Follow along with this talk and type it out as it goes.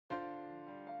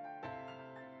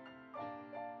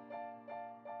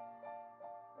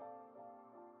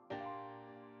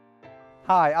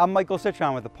Hi, I'm Michael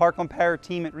Citron with the Parkland Parrot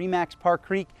team at RE/MAX Park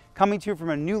Creek, coming to you from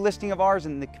a new listing of ours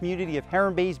in the community of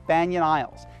Heron Bay's Banyan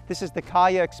Isles. This is the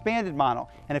Kaya expanded model,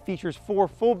 and it features 4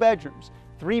 full bedrooms,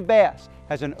 3 baths,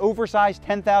 has an oversized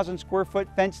 10,000 square foot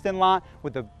fenced-in lot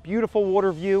with a beautiful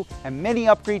water view and many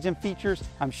upgrades and features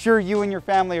I'm sure you and your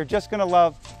family are just going to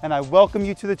love, and I welcome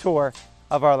you to the tour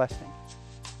of our listing.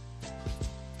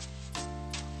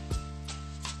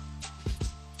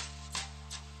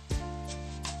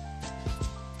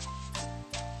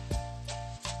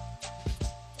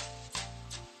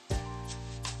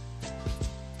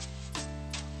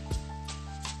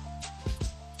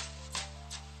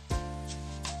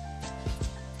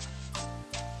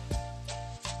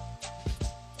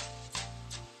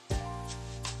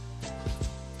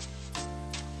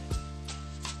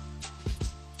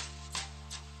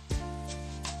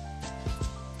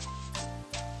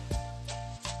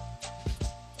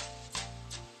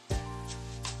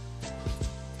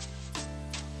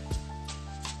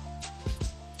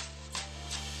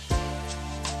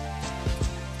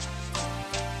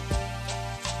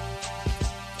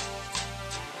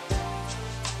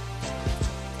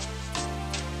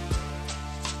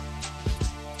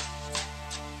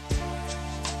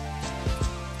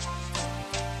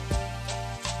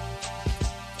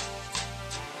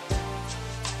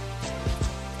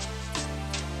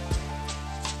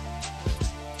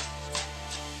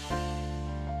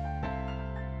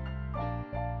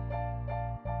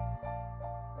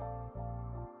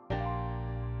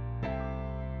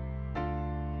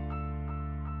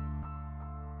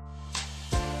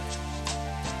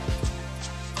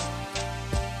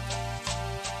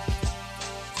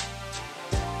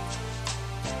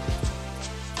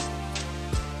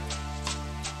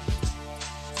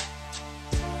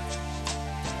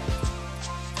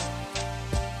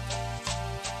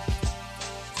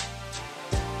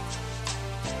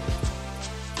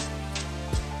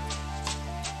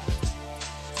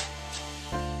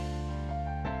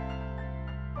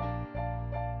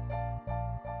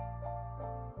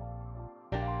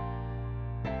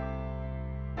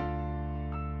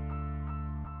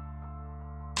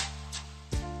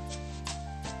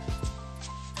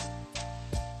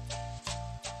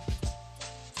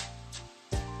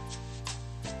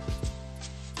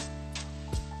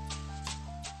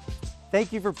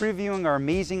 Thank you for previewing our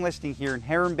amazing listing here in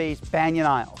Heron Bay's Banyan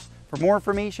Isles. For more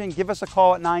information, give us a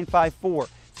call at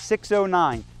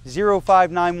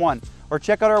 954-609-0591 or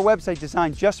check out our website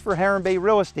designed just for Heron Bay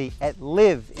real estate at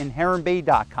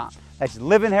liveinheronbay.com. That's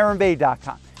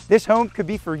liveinheronbay.com. This home could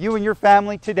be for you and your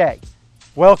family today.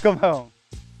 Welcome home.